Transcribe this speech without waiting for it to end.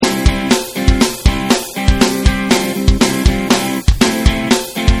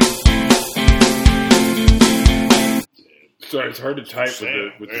Sorry, it's hard to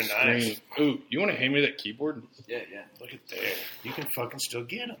type with the Very screen. nice. Ooh, you want to hand me that keyboard? Yeah. Look at that. You can fucking still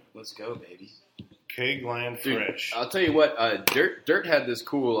get them. Let's go, baby. Kegland Dude, Fresh. I'll tell you what. Dirt had this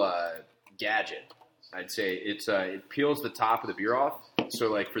cool gadget. I'd say it peels the top of the beer off. So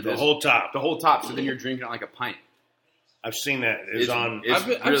like for The this, whole top. the whole top. So then you're drinking it like a pint. I've seen that. It's on. It's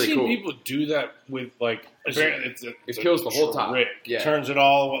I've really seen cool. people do that with like. Apparently, It peels the whole top. trick. Yeah, Turns it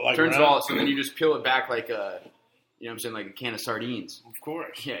all like turns it around. all. So then you just peel it back like a, you know what I'm saying, like a can of sardines. Of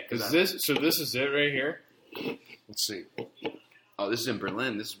course. Yeah. Is this so? This is it right here. Let's see. Oh, this is in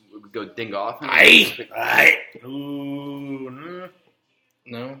Berlin. This would go ding off. Aye. Ooh.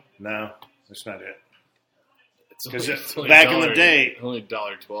 No, No, that's not it. it's 'Cause it's only back in the $1. day- only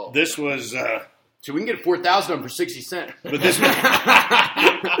 $1.12. This was. So we can get 4,000 of them for 60 cents. But this.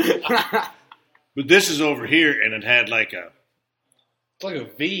 But this is over here, and it had like a It's like a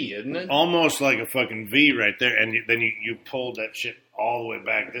V, isn't it? almost like a fucking V right there, and then you pulled that shit all the way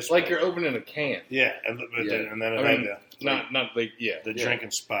back this It's like way. you're opening a can. Yeah, and then it had Not like the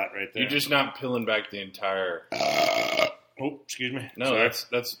drinking spot right there. You're just not peeling back the entire. Oh, excuse me. No, Sorry.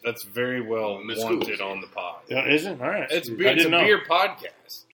 that's very well Miss wanted Cool. on the pod. Yeah, is it? All right. It's I beer, it's a didn't know. beer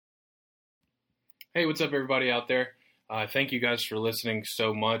podcast. Hey, what's up, everybody out there? Thank you guys for listening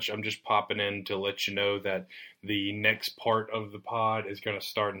so much. I'm just popping in to let you know that the next part of the pod is going to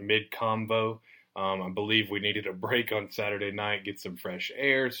start mid-combo. I believe we needed a break on Saturday night, get some fresh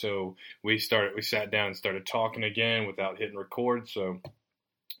air, so we sat down and started talking again without hitting record. So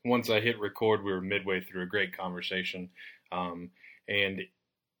once I hit record, we were midway through a great conversation. And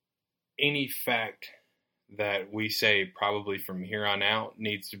any fact that we say probably from here on out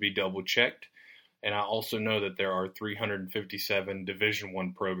needs to be double checked. And I also know that there are 357 Division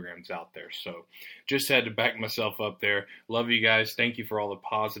I programs out there. So just had to back myself up there. Love you guys. Thank you for all the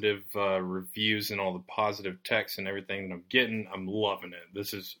positive reviews and all the positive texts and everything that I'm getting. I'm loving it. This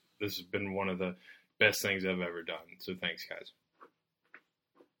has been one of the best things I've ever done. So thanks, guys.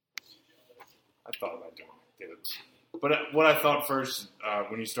 I thought about doing it, dude. But what I thought first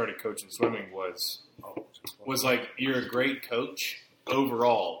when you started coaching swimming was like, you're a great coach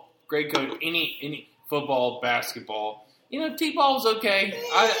overall. Great coach. Any football, basketball. You know, T-ball was okay.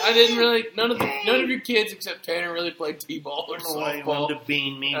 I didn't really. None of your kids except Tanner really played T-ball or softball. To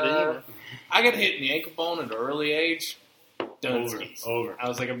bean me, I got hit in the ankle bone at an early age. Done. Over. I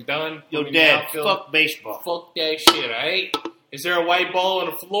was like, I'm done. Yo, Put me in the Dad, outfield. fuck baseball. Fuck that shit, alright? Is there a white ball on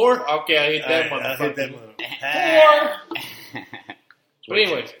the floor? Okay, I hit that I hit that motherfucker. motherfucker. But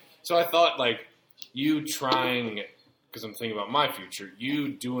anyways, so I thought, like, you trying, because I'm thinking about my future,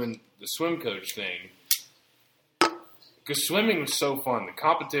 you doing the swim coach thing, because swimming was so fun. The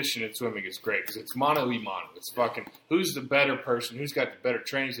competition in swimming is great, because it's mano-y-mano. It's fucking, who's the better person, who's got the better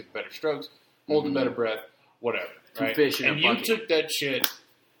trainings, the better strokes, hold the better breath, whatever. Two Right? fish in and a you bucket. took that shit,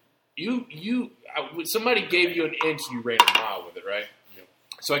 somebody gave you an inch and you ran a mile with it, right? Yep.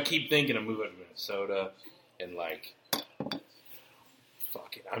 So I keep thinking I'm moving to Minnesota, and like,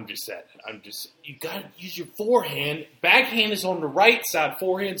 fuck it, you gotta use your forehand. Backhand is on the right side,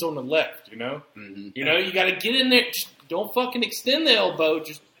 forehand's on the left, you know? Mm-hmm. You know, you gotta get in there, just don't fucking extend the elbow,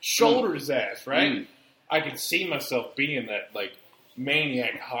 just shoulder his ass, right? Mm. I could see myself being that, like,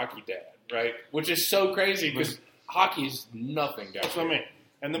 maniac hockey dad, right? Which is so crazy, because hockey is nothing down That's what I here.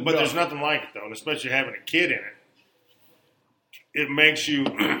 mean. But there's nothing like it, though, and especially having a kid in it. It makes you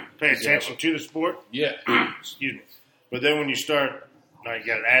pay attention to the sport. Yeah. Excuse me. But then when you start, like, you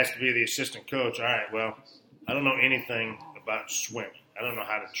got asked to be the assistant coach, all right, well, I don't know anything about swimming. I don't know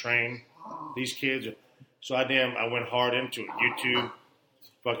how to train these kids. So I went hard into it. YouTube,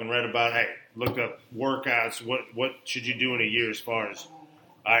 fucking read about, looked up workouts. What should you do in a year as far as,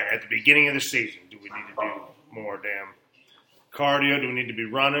 all right, at the beginning of the season, do we need to do more damn cardio? Do we need to be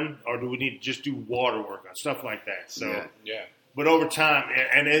running? Or do we need to just do water workouts? Stuff like that. So, Yeah. But over time,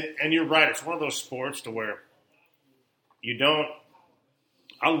 and you're right, it's one of those sports to where you don't,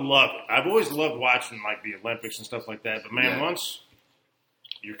 I love it. I've always loved watching, like, the Olympics and stuff like that. But, man, once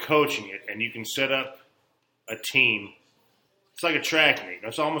you're coaching it and you can set up a team, it's like a track meet.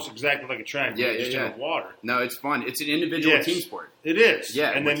 It's almost exactly like a track meet, just in the water. No, it's fun. It's an individual team sport. It is.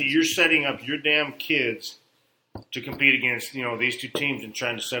 Yeah, and then you're setting up your damn kids to compete against, these two teams and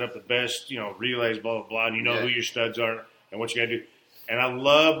trying to set up the best, relays, blah, blah, blah. And you know who your studs are and what you got to do. And I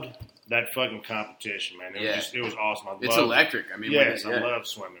loved that fucking competition, man. It was awesome. It's electric. I mean, I love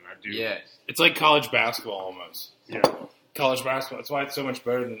swimming. I do. Yeah. It's like college basketball almost. Yeah. College basketball. That's why it's so much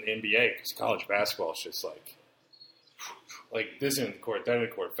better than the NBA, because college basketball is just like this in the court, that in the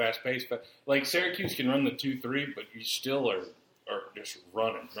court, fast paced. But like Syracuse can run the 2-3, but you still are are just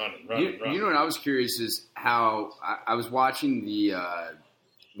running. You know what I was curious is how I was watching the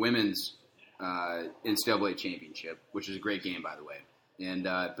women's NCAA championship, which is a great game, by the way. And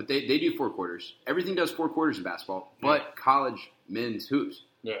but they do 4 quarters. Everything does 4 quarters in basketball, but college men's hoops.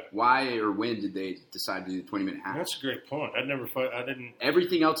 Yeah. Why or when did they decide to do 20-minute halves? That's a great point. I didn't.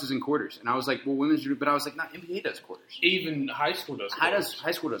 Everything else is in quarters, and I was like, well, women's do, but I was like, not NBA does quarters. Even high school does quarters.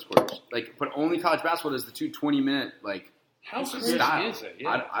 High school does quarters. Like, but only college basketball does the 2 20-minute like. How crazy style. is it?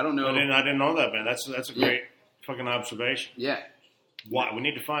 Yeah. I don't know. I didn't know that, man. That's a great fucking observation. Yeah. Why? We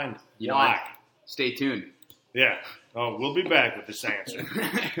need to find You why. know, stay tuned. Yeah. Oh, we'll be back with this answer.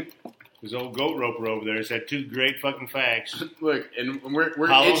 His old goat roper over there has had 2 great fucking facts. Look, and we're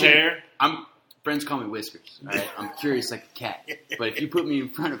Hollow itching. hair. Friends call me Whiskers. All right? I'm curious like a cat. But if you put me in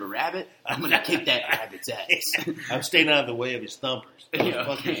front of a rabbit, I'm gonna kick that rabbit's ass. I'm staying out of the way of his thumpers. Those Yeah,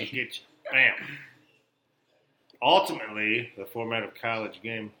 fuckers okay. will get you. Bam. Ultimately, the format of college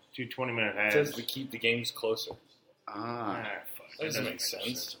game, 2 20-minute halves. It says to keep the games closer. Ah. Fuck. That doesn't make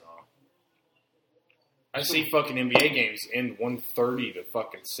sense. at all. I see fucking NBA games end 130 to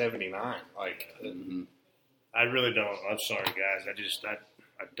fucking 79. Like, Mhm. I really don't. I'm sorry, guys. I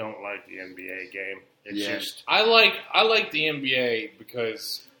don't like the NBA game. It's Yeah. just I like the NBA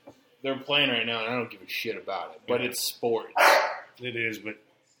because they're playing right now, and I don't give a shit about it. But it's sports. it is, but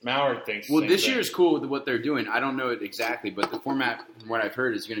Maurer thinks. the Well, same this thing. year is cool with what they're doing. I don't know it exactly, but the format, from what I've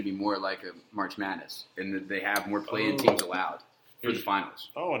heard, is going to be more like a March Madness, and that they have more play-in teams allowed for the finals.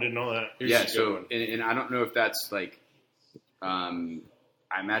 I didn't know that. Here's Yeah, a good so one. and I don't know if that's like, I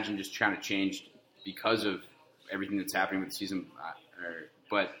imagine just trying to change because of everything that's happening with the season,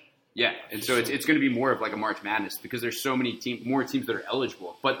 but yeah, and so it's going to be more of like a March Madness because there's so many more teams that are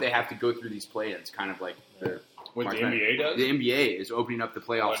eligible, but they have to go through these play-ins, kind of like the What March the NBA Madness. does? The NBA is opening up the Oh, I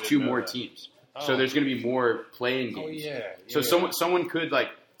playoffs didn't to know more that. teams, Oh. so there's going to be more play-in games. Oh yeah. So yeah. someone could like,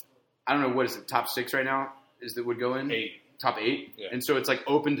 I don't know what is it, top 6 right now is that would go in 8. top 8, Yeah. and so it's like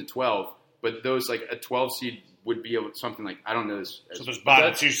open to 12, but those like a 12 seed would be able something like I don't know. So those bottom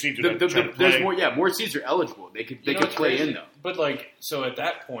That's- 2 seeds are trying to There's play. more seeds are eligible. They could You know could what's play crazy? in though. But like, so at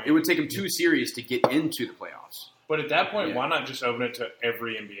that point, It would take them 2 series to get into the playoffs. But at that point, Yeah. why not just open it to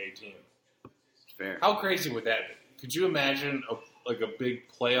every NBA team? Fair. How crazy would that be? Could you imagine a big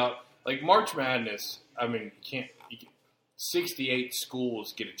playoff like March Madness? I mean, you can't 68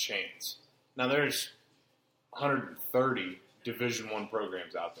 schools get a chance. Now there's 130 Division I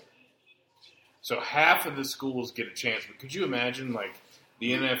programs out there, so half of the schools get a chance. But could you imagine like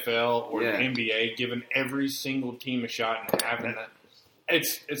the NFL or Yeah. the NBA giving every single team a shot and having that?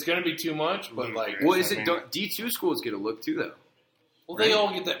 It's going to be too much, but like, Well, is it D2 schools get a look too though? well, they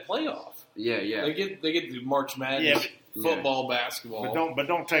all get that playoff. Yeah. They get the March Madness, Yeah. football, basketball, But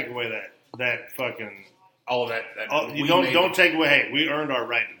don't take away that fucking. all that. You we don't made don't it. take away. Hey, we earned our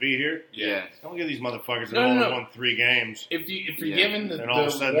right to be here. Yeah. Don't give these motherfuckers that No, only no. won 3 games. If you're Yeah. giving the And all of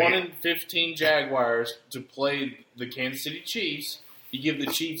a sudden 1 they in 15 Jaguars to play the Kansas City Chiefs, you give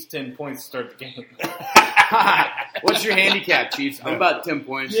the Chiefs 10 points to start the game. What's your handicap, Chiefs? I'm about 10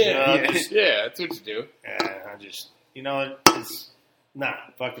 points. Yeah. yeah, that's what you do. I just it's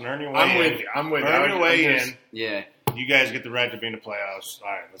fucking earn your way. I'm in. with you. I'm with you. Earn your way I'm in. just- Yeah. You guys get the right to be in the playoffs. All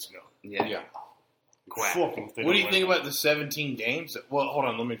right, let's go. Yeah. Yeah. Quack. Fucking What do you think about the 17 games? Well, hold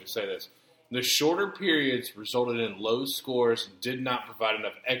on. Let me just say this. The shorter periods resulted in low scores and did not provide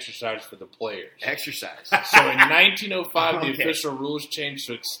enough exercise for the players. Exercise. So in 1905, the Okay. official rules changed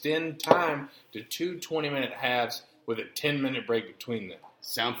to extend time to 2 20-minute halves with a 10-minute break between them.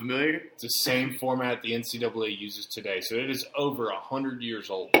 Sound familiar? It's the same format the NCAA uses today. So it is over 100 years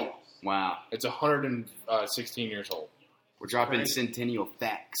old. Wow. It's 116 years old. We're dropping centennial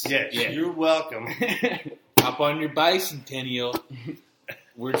facts. Yes, Yeah. you're welcome. Hop on your bicentennial.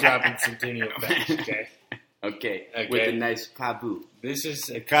 We're dropping centennial facts, okay? Okay. Okay. With a nice kabu. This is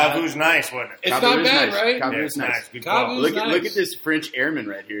Kavu's nice, wasn't it? It's Kabu not is bad, nice. right? Kabu Yeah, is it's nice. nice. Good Kabu's call. Look nice. at this French airman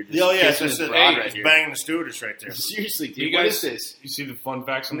right here. Just Oh, yeah, kissing that's his it. broad Hey, right it's here. banging the stewardess right there. Seriously, You dude. What guys, is this? You see the fun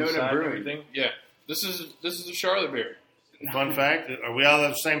facts on No, the no, side and brewing. everything? Yeah. This is a Charlotte beer. Fun fact: are we all have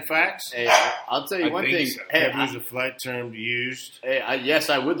the same facts? Hey, I'll tell you I one think thing. so. Hey, Kavu's a flight term used. yes,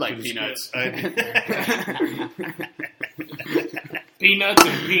 I would like to peanuts. describe- Peanuts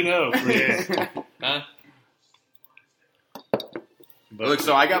and Pinot. Yeah. Huh? But Look,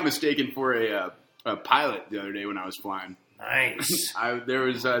 so I got mistaken for a pilot the other day when I was flying. nice. There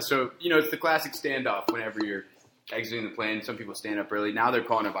was it's the classic standoff whenever you're exiting the plane. Some people stand up early. Now they're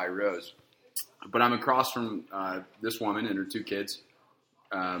calling it by rows. But I'm across from this woman and her 2 kids,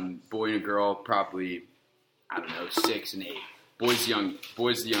 boy and a girl, probably 6 and 8. Boy's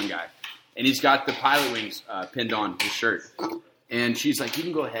the young guy, and he's got the pilot wings pinned on his shirt. And she's like, you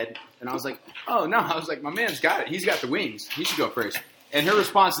can go ahead. And I was like, oh, no. I was like, my man's got it. He's got the wings. He should go first. And her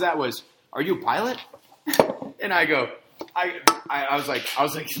response to that was, are you a pilot? And I go, I was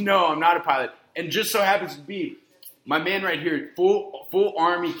like, no, I'm not a pilot. And just so happens to be, my man right here, full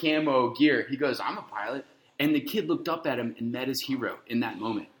army camo gear. He goes, I'm a pilot. And the kid looked up at him and met his hero in that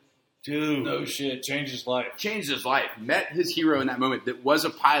moment. Dude. No shit. Changed his life. Changed his life. Met his hero in that moment that was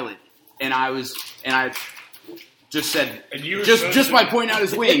a pilot. And I just said, just by pointing out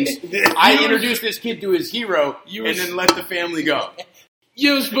his wings, I introduced this kid to his hero and then let the family go.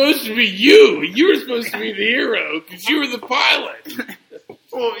 It was supposed to be you. You were supposed to be the hero because you were the pilot.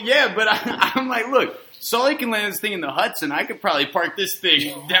 Well, yeah, but I'm like, look, Sully can land this thing in the Hudson. I could probably park this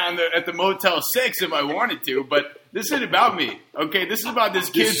thing down at the Motel 6 if I wanted to, but this isn't about me, okay? This is about this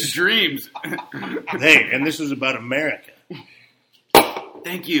kid's dreams. Hey, and this is about America.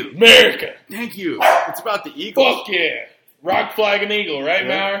 Thank you. America. Thank you. It's about the Eagles. Fuck yeah. Rock, flag, and eagle, right,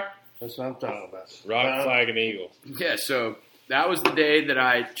 Maurer? That's what I'm talking about. Rock, flag, and eagle. Yeah, so that was the day that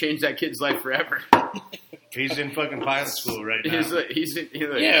I changed that kid's life forever. He's in fucking pilot school right now.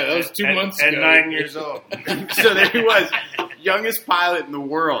 Yeah, that was 2 months ago. At 9 years old. So there he was, youngest pilot in the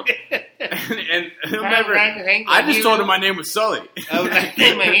world. And he'll never. I just told him my name was Sully. I was like,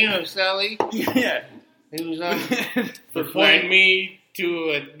 hey, my name was Sully. Yeah. He was on. For pointing me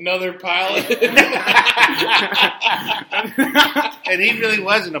to another pilot. And he really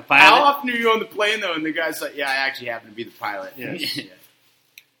wasn't a pilot. How often are you on the plane, though? And the guy's like, yeah, I actually happen to be the pilot. Yes. Yeah.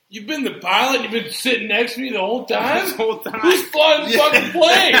 You've been the pilot? You've been sitting next to me the whole time? The whole time. Who's flying the fucking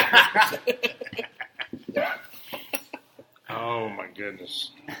plane? Oh, my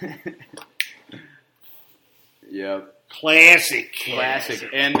goodness. Yep. Classic.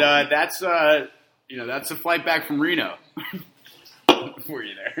 And that's a flight back from Reno. Were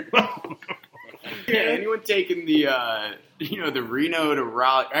you there? Yeah, anyone taking the Reno to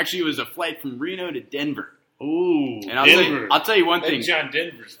Raleigh? Actually, it was a flight from Reno to Denver. Ooh, and Denver. I'll tell you one thing. John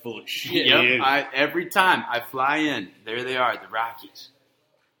Denver's full of shit. Yep. Every time I fly in, there they are, the Rockies.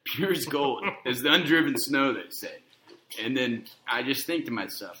 Pure as gold. As the undriven snow, they say. And then I just think to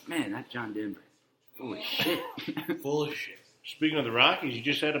myself, man, that John Denver. Holy shit. Full of shit. Speaking of the Rockies, you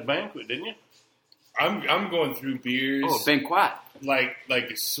just had a banquet, didn't you? I'm going through beers. Oh, banquet. Like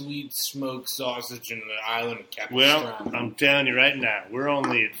a sweet smoked sausage in the island of Capistrano. Well, I'm telling you right now, we're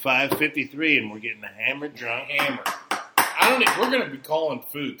only at 5:53 and we're getting hammered drunk. We're going to be calling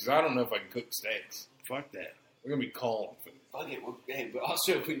food because I don't know if I can cook steaks. Fuck that. We're going to be calling food. Fuck it. Well, hey, but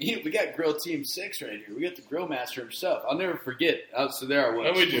also, we got Grill Team 6 right here. We got the grill master himself. I'll never forget. So there I was.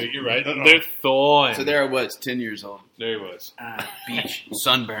 Oh, we do. You're right. They're thawing. So there I was, 10 years old. There he was. Beach,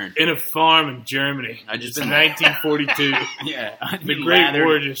 sunburned. In a farm in Germany. It's 1942. Yeah. The Great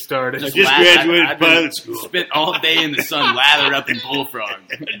War just started. I just graduated pilot school. Spent all day in the sun lathered up in bullfrog.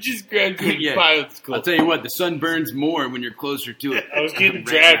 I just graduated pilot school. I'll tell you what, the sun burns more when you're closer to it. I was getting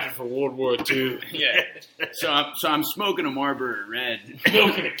drafted for World War II. Yeah. So I'm smoking a Marlboro Red.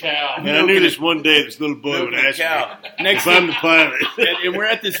 Milking a cow. And I knew this one day this little boy would ask me if I'm the pilot. And we're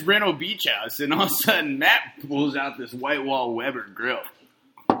at this rental beach house, and all of a sudden Matt pulls out this White Wall Weber grill.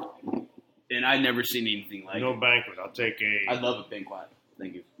 And I'd never seen anything like it. No banquet. I'll take I love a banquet.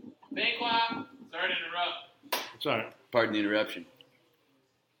 Thank you. Banquet. Sorry to interrupt. It's all right. Pardon the interruption.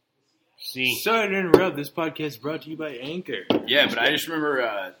 See. Sorry to interrupt. This podcast is brought to you by Anchor. Yeah, but I just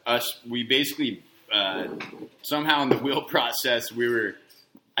remember we basically, somehow in the wheel process,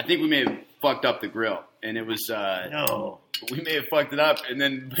 I think we may have fucked up the grill. And it was, no. We may have fucked it up. And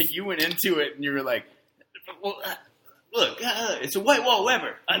then you went into it and you were like, well, look, it's a White Wall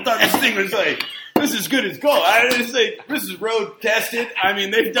Weber. I thought this thing was like, this is good as gold. I didn't say, this is road tested. I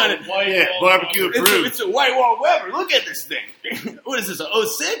mean, they've done it. Barbecue approved. It's a White Wall Weber. Look at this thing. What is this, a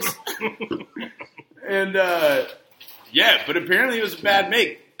 06? And, yeah, but apparently it was a bad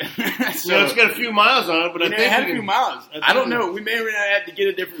make. So it's got a few miles on it, but I think it had a few miles. I don't know. We may or may not have to get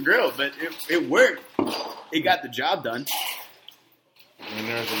a different grill, but it worked. It got the job done. I mean,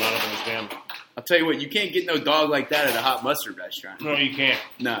 there's a lot of those damn. I'll tell you what, you can't get no dog like that at a hot mustard restaurant. No, you can't.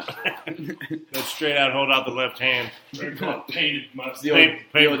 No. Go straight out, hold out the left hand. They're called painted mustard.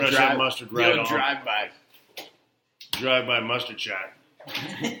 Paintbrush that mustard right on. Drive-by. Drive-by mustard shot.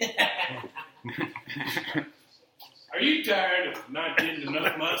 Are you tired of not getting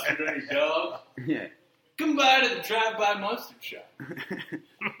enough mustard on your dog? Yeah. Come by to the drive-by mustard shop.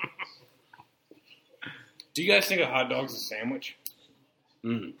 Do you guys think a hot dog's a sandwich?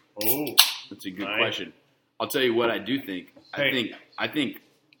 Mm. Oh, that's a good question. I'll tell you what I do think. Hey. I think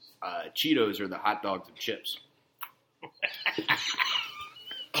Cheetos are the hot dogs of chips.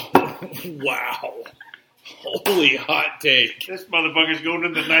 Wow. Holy hot take. This motherfucker's going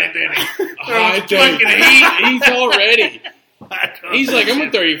in the ninth inning. Hot take. He's already. He's like, I'm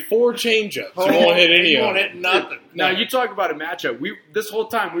going to throw you 4 changeups. You won't hit any of them. He won't hit nothing. Now, you talk about a matchup. This whole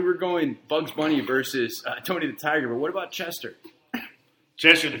time we were going Bugs Bunny versus Tony the Tiger, but what about Chester?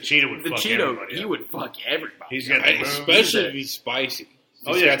 Chester the Cheeto would The fuck Cheeto, everybody he up. would fuck everybody. He's got the Especially if he's spicy.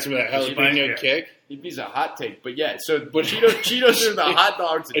 Oh, He's yeah. got some of that Spicy, jalapeno yeah. kick. He's a hot take, but yeah. So, but Cheetos are the hot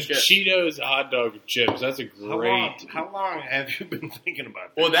dogs A and chips. Cheetos hot dog with chips. That's a great. How long have you been thinking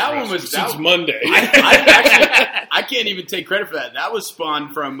about that? Well, that one was Since Monday. I can't even take credit for that. That was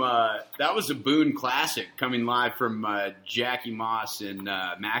spawned from that was a Boone classic coming live from Jackie Moss and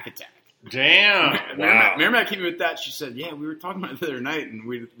Mac Attack. Damn. Wow. Merrimack came in with that. She said, "Yeah, we were talking about it the other night, and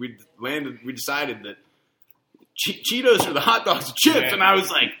we decided that Cheetos are the hot dogs and chips." Yeah. And I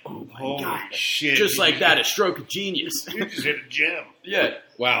was like, "Oh my Holy god!" shit. Just like that, a stroke of genius. You just hit a gem. Yeah,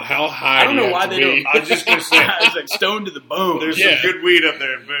 Wow, how high I don't do you know why have to they be? don't. I was just going to say, I was like stoned to the bone. there's Yeah. some good weed up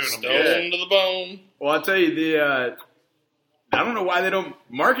there in Boone. Stone Yeah. to the bone. Well, I'll tell you I don't know why they don't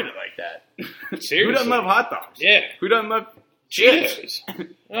market it like that. Seriously. Who doesn't love hot dogs? Yeah. Who doesn't love chips? Cheetos.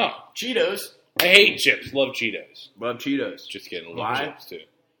 Oh, Cheetos. I hate chips. Love Cheetos. Love Cheetos. Just kidding. Love Why? chips too.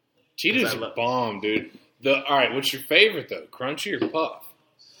 Cheetos I are love- bomb, dude. All right, what's your favorite though? Crunchy or puff?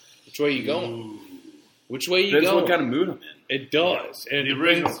 Which way you going? Ooh. Which way you Depends going? what kind of mood I'm in. It does. And The it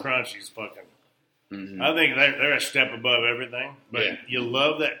original depends- Crunchy's fucking. Mm-hmm. I think they're a step above everything. But Yeah. you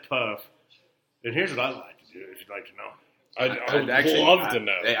love that puff. And here's what I'd like to do, if you'd like to know. I'd actually love to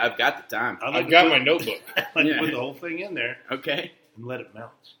know. Hey, I've got the time. I'd like I've to got put- my notebook. I'd like Yeah. to put the whole thing in there Okay. and let it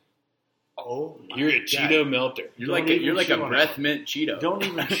melt. Oh, You're a Cheeto melter. You're Don't like a, even you're like a chew on breath mint Cheeto. Don't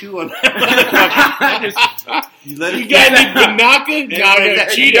even chew on that. You let You got any Banaka? Gaga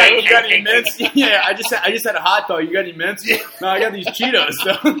You Cheetos? You got any mints? Yeah, I just had a hot dog. You got any mints? No, I got these Cheetos.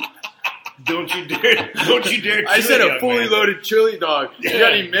 So. Don't you dare! Don't you dare! I just had chew a it, fully man. loaded chili dog. You Yeah.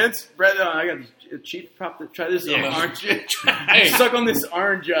 got any mints? Brett, I got these cheap. Try this Yeah. orange. Hey. Suck on this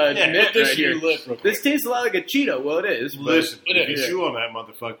orange Put mint this right in here. your lip real quick. This tastes a lot like a Cheeto. Well, it is. But Listen, It if you is. chew on that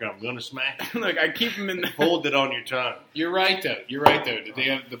motherfucker, I'm gonna smack you. look, I keep them in. Hold it on your tongue. You're right though. You're right though. They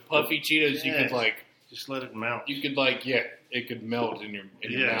have the puffy Cheetos. You Yeah. could like. Just let it melt. It could melt in your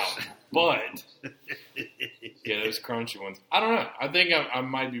Yes. mouth. But yeah, those crunchy ones. I don't know. I think I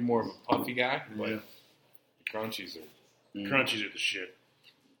might be more of a puffy guy, but Yeah. crunchies are Crunchies are the shit.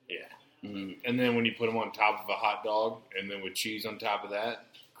 yeah. Mm. And then when you put them on top of a hot dog, and then with cheese on top of that,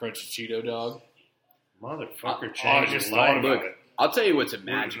 crunchy Cheeto dog. Motherfucker, I change just your thought life. Look, I'll tell you what's a You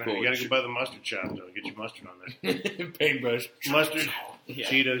magical. gotta go buy the mustard shop though. Get your mustard on there. Paintbrush. Mustard, Yeah.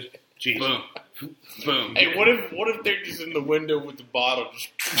 Cheetos, cheese. Boom, boom. Hey, what if they're just in the window with the bottle?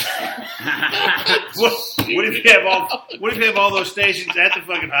 Just What if you have all those stations at the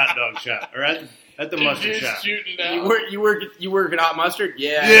fucking hot dog shop or at the mustard just shop? shooting it You out. work at Hot Mustard?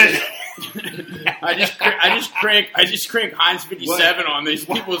 Yeah. Yeah. I just crank Heinz 57 on these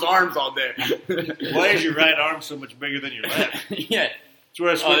people's arms all day. Why is your right arm so much bigger than your left? Yeah. That's where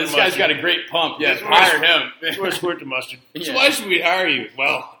I Oh, squirt this the guy's mustard. got a great pump. Yeah, That's where I- hire him. That's where I squirt the mustard. So Yeah. why should we hire you?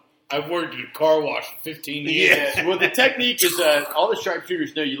 Well, I've worked at a car wash for 15 years. Yeah. Well, the technique is all the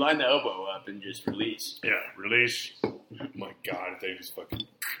sharpshooters know you line the elbow up and just release. Yeah, release. Oh my God, they just fucking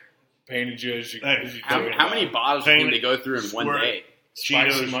painted you as you, Hey, as you How, do it. how many bottles Paint can it, they go through in one squirt. day?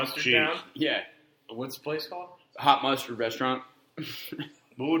 Spicy Cheetos, mustard cheese. town? Yeah. What's the place called? Hot Mustard Restaurant.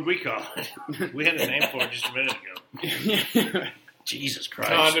 What would we call it? We had a name for it just a minute ago. Jesus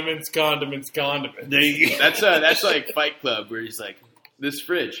Christ. Condiments. There you go. That's like Fight Club where he's like, this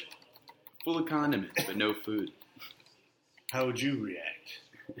fridge full of condiments but no food. How would you react?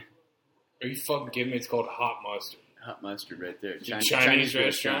 Are you fucking kidding me? It's called Hot Mustard. Hot Mustard right there. Chinese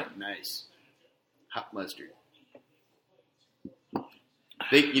restaurant? Nice. Hot Mustard.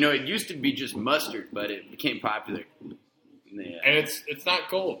 It used to be just mustard, but it became popular. They, And it's not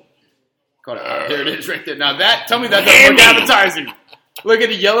cold. called it, there it is right there. Now tell me that doesn't look appetizing. Look at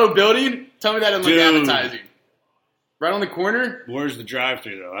the yellow building. Tell me that doesn't look Dude. appetizing. Right on the corner. Where's the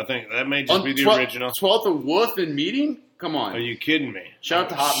drive-thru though? I think that may just On be the original. 12th of Wolf and Meeting? Come on. Are you kidding me? Shout out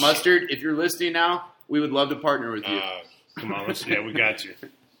to Hot Mustard. If you're listening now, we would love to partner with you. Come on, we got you.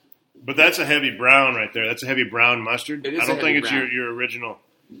 But that's a heavy brown right there. That's a heavy brown mustard. It is I a don't heavy think it's brown. your original.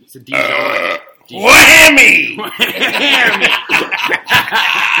 It's a Dijon. Whammy!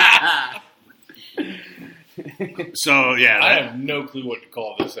 So yeah, I have no clue what to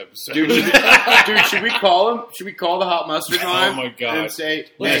call this episode. Dude, should we call him? Should we call the hot mustard line? Oh my god! And say,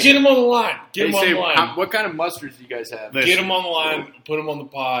 Let's get him on the line. Get him on the line. What kind of mustards do you guys have? Get him on the line. Put him on the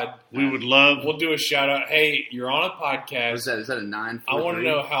pod. we would love. We'll do a shout out. Hey, you're on a podcast. Is that a 9? I want to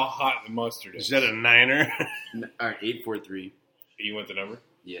know how hot the mustard is. Is that a niner? All right, 843. You want the number?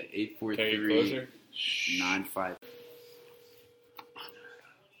 Yeah, Can you 843 closer? 95.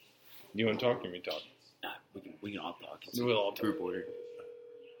 You want to talk? Or me talk? Nah, we can all talk. It's We'll all talk. group order.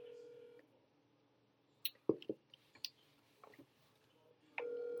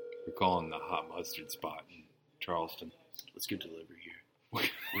 We're calling the hot mustard spot in Charleston. Let's get delivery here.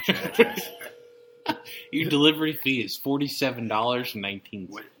 What's your address? Your delivery fee is $47.19.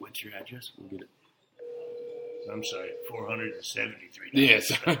 What's your address? We'll get it. I'm sorry, $473. Yes,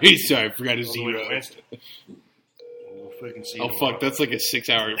 sorry, I forgot a All the way to zero. Winston. We'll fucking see. Oh tomorrow. fuck, that's like a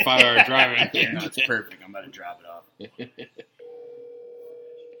 5-hour drive. Yeah, no, it's perfect. I'm about to drop it off.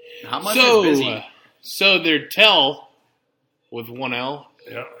 How much is busy? So their tell with one L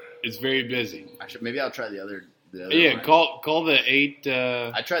Yeah. is very busy. Maybe I'll try the other Yeah, one. call the 8.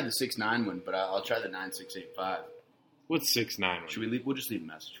 I tried the 6-9 one, but I'll try the 9685. What's 6-9? Should we leave? We'll just leave a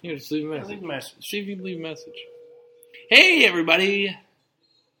message. Yeah, just leave a Yeah, message. leave a message. See if you can leave a message. Hey everybody!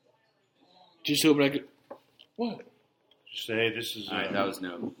 Just hoping I could. What? Just say, hey, this is. All right, that was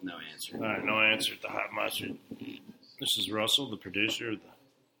no answer. All right, no answer at the hot mustard. This is Russell, the producer of the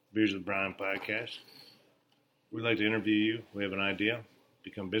Beers with Brian podcast. We'd like to interview you. We have an idea.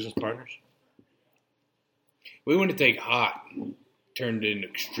 Become business partners. We want to take hot, turned into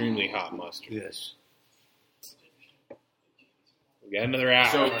extremely hot mustard. Yes. We got another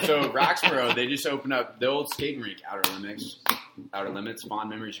hour. So Roxborough, they just opened up the old skating rink, Outer Limits. Fond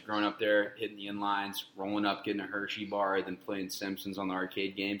memories of growing up there, hitting the inlines, rolling up, getting a Hershey bar, then playing Simpsons on the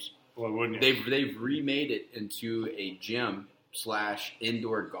arcade games. Well, wouldn't you? They've remade it into a gym /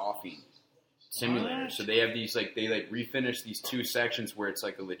 indoor golfing simulator. What? So they have these they refinished these 2 sections where it's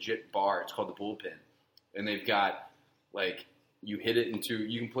like a legit bar. It's called the Bullpen, and they've got you hit it into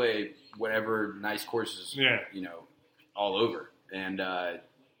you can play whatever nice courses, all over. And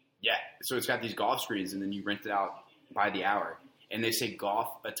so it's got these golf screens, and then you rent it out by the hour. And they say golf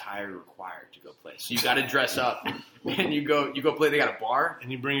attire required to go play. So you got to dress up, and you go play. They got a bar.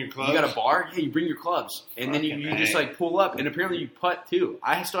 And you bring your clubs? You got a bar? Yeah, you bring your clubs. And then you just pull up, and apparently you putt too.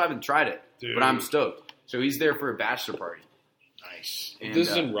 I still haven't tried it, but I'm stoked. So he's there for a bachelor party. Nice. And, this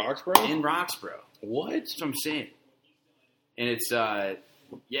is in Roxborough? In Roxborough. What? That's what I'm saying. And it's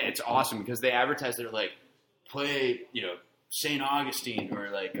it's awesome because they advertise they're like, play, St. Augustine or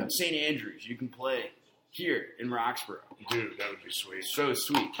St. Andrews. You can play here in Roxborough. Dude, that would be sweet. So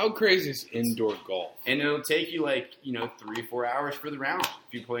sweet. How crazy is indoor golf? And it'll take you 3-4 hours for the round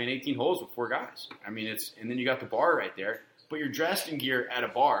if you play in 18 holes with 4 guys. I mean, and then you got the bar right there, but you're dressed in gear at a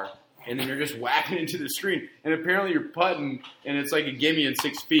bar, and then you're just whacking into the screen. And apparently you're putting, and it's like a gimme in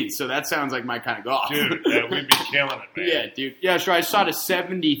 6 feet. So that sounds like my kind of golf. Dude, we'd be killing it, man. Yeah, dude. Yeah, sure. I shot a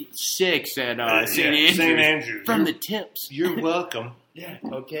 76 at St. Andrews. St. Andrews. From the tips. You're welcome. Yeah.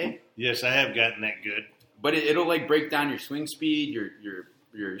 Okay. Yes, I have gotten that good. But it'll break down your swing speed,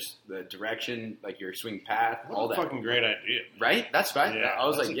 the direction, your swing path, all that. Fucking great idea. Right? That's right. Yeah, I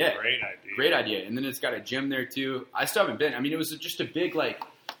was that's like, a yeah, great idea. great idea. And then it's got a gym there too. I still haven't been. I mean, it was just a big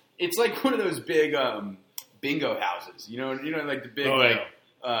it's like one of those big bingo houses. You know, like the big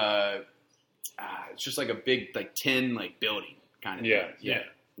it's just like a big tin building kind of Yeah. thing.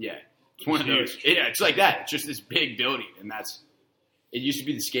 Yeah. It's one of those. Yeah, it's like that. It's just this big building, and it used to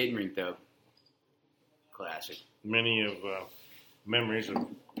be the skating rink though. Classic. Many of memories of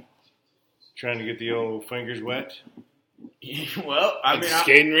trying to get the old fingers wet. Well,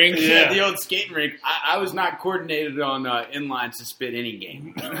 skating rink? Yeah, the old skating rink. I was not coordinated on inlines to spit any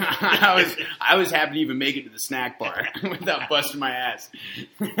game. I was happy to even make it to the snack bar without busting my ass.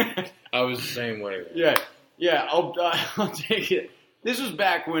 I was the same way. Yeah. I'll take it. This was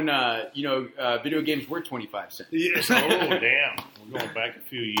back when video games were 25 cents. Yes. Oh damn, we're going back a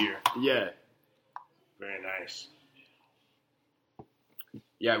few years. Yeah. Very nice.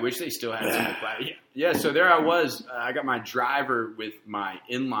 Yeah, I wish they still had some. Yeah, so there I was. I got my driver with my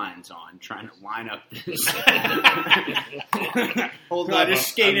inlines on, trying to line up this. Hold I just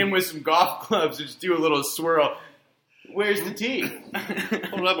skate in with some golf clubs and just do a little swirl. Where's the tee?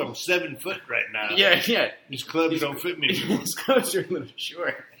 Hold up, I'm 7 foot right now. Yeah. These clubs don't fit me. These clubs are a little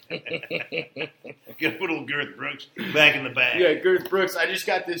short. Get a little Girth Brooks back in the bag. Yeah, Girth Brooks. I just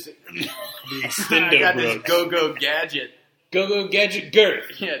got this. The Extendo I got Brooks. this go-go gadget. Go gadget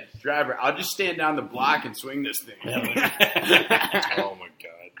Girth. Yeah, driver. I'll just stand down the block and swing this thing. Oh my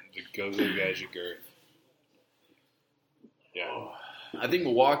god, the go gadget Girth. Yeah. I think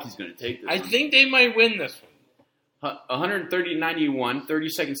Milwaukee's going to take this. I think they might win this one. 130-91, 30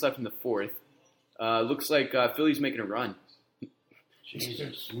 seconds left in the fourth. Looks like Philly's making a run.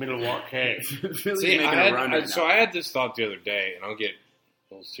 Jesus, Milwaukee. Philly's making a run right so now. I had this thought the other day, and I'll get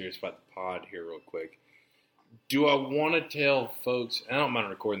a little serious about the pod here real quick. Do I want to tell folks, and I don't mind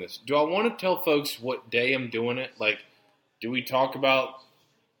recording this, do I want to tell folks what day I'm doing it? Like, do we talk about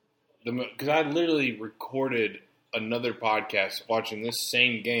because I literally recorded another podcast watching this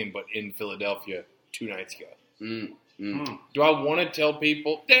same game, but in Philadelphia 2 nights ago. Do I want to tell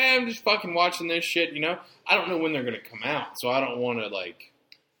people, damn, I'm just fucking watching this shit, you know? I don't know when they're going to come out, so I don't want to, like...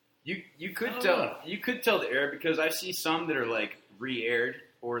 You could tell the air because I see some that are, like, re-aired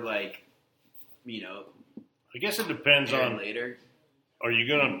or, like, you know... I guess it depends on... later. Are you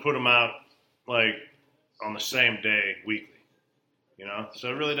going to put them out, like, on the same day weekly? You know? So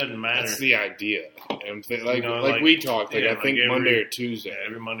it really doesn't matter. That's the idea. And like, You know, like we talked, like, yeah, I think like Monday or Tuesday. Yeah,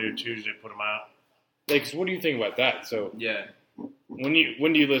 every Monday or Tuesday, put them out. Like, so what do you think about that? So... Yeah. When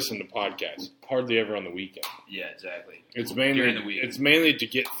do you listen to podcasts? Hardly ever on the weekend. Yeah, exactly. It's mainly During the week. It's mainly to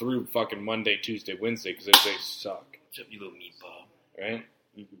get through fucking Monday, Tuesday, Wednesday because they suck. What's up, you little meatball? Right?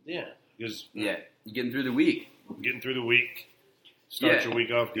 Yeah. Because Yeah, you're getting through the week. getting through the week, start your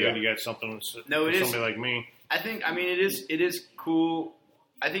week off good. Yeah. You got something No, it for is- somebody like me. I mean, it is cool.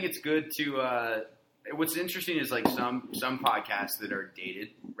 I think it's good to. What's interesting is like some podcasts that are dated,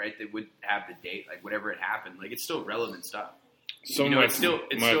 right? That would have the date, like whatever it happened, like it's still relevant stuff. So You know, my, it's still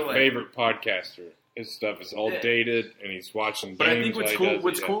my like- favorite podcaster, his stuff is all Yeah. dated, and he's watching. But I games think what's while he cool, does it,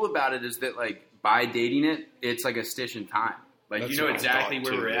 what's yeah. cool about it is that like by dating it, it's like a stitch in time. Like That's you know what I exactly thought,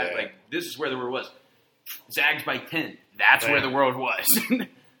 where too, we're at. yeah. Like this is where the world was. Zags by 10. That's where Yeah. the world was.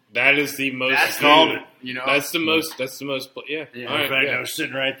 That is the most. That's called the- it. You know, That's the most. That's the most. Yeah. Yeah. All In right, fact, yeah. I was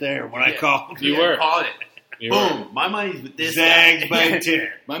sitting right there when I Yeah. called. You were. called it. You Boom. were. My money's with this Zags guy. by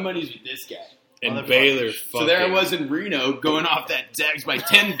 10. My money's with this guy. And Motherfuckers. Baylor. So there I was in Reno going off that Zags by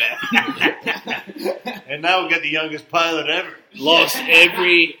 10 bet. And now we got the youngest pilot ever. Lost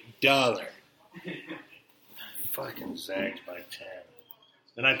every dollar. Fucking Zags by 10.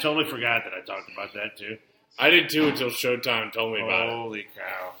 And I totally forgot that I talked about that too. I did too until Showtime told me about it. Holy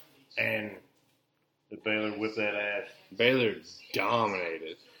cow. And the Baylor whipped that ass. Baylor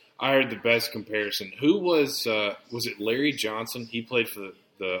dominated. I heard the best comparison. Who was it Larry Johnson? He played for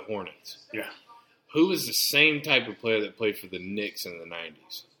the Hornets. Yeah. Who was the same type of player that played for the Knicks in the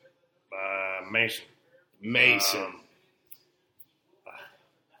 90s? Mason. Mason.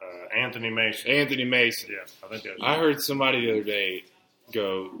 Anthony Mason. Anthony Mason. Yeah, I think that's I heard somebody the other day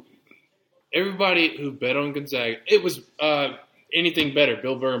go, everybody who bet on Gonzaga, it was Anything Better,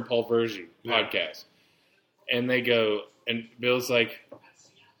 Bill Burr and Paul Verzi podcast. And they go, and Bill's like,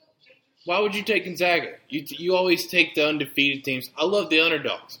 why would you take Gonzaga? You always take the undefeated teams. I love the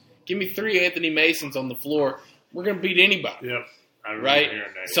underdogs. Give me 3 Anthony Masons on the floor. We're going to beat anybody. Yep. I remember Right?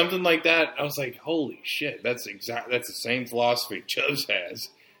 hearing that. Something like that. I was like, holy shit. That's the same philosophy Chubbs has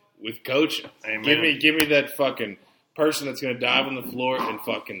with coaching. Amen. Give me that fucking person that's going to dive on the floor and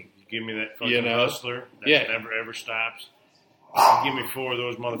fucking Give me that fucking You know? hustler that Yeah. never ever stops. Give me 4 of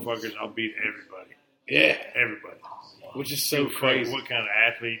those motherfuckers. I'll beat everybody. yeah, Everybody. which is so Give a fuck crazy. What kind of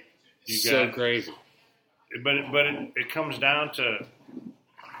athlete you So got? crazy. But it comes down to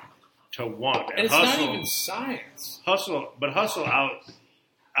want And it's hustle. not even science. Hustle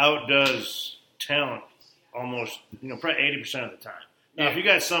outdoes talent almost, probably 80% of the time. Now, if you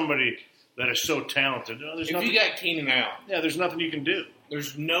got somebody that is so talented, there's If nothing. you got Keenan Allen, There's nothing you can do.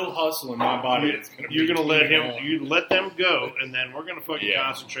 there's no hustle in my body that's going to You're going to let him. You let them go, and then we're gonna fucking Yeah.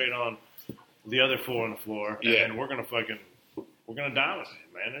 concentrate on the other 4 on the floor, and Yeah. then we're gonna dominate,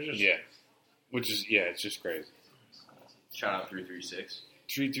 man. There's just Yeah. Which is, it's just crazy. Shout out 336.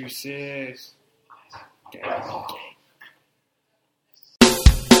 336.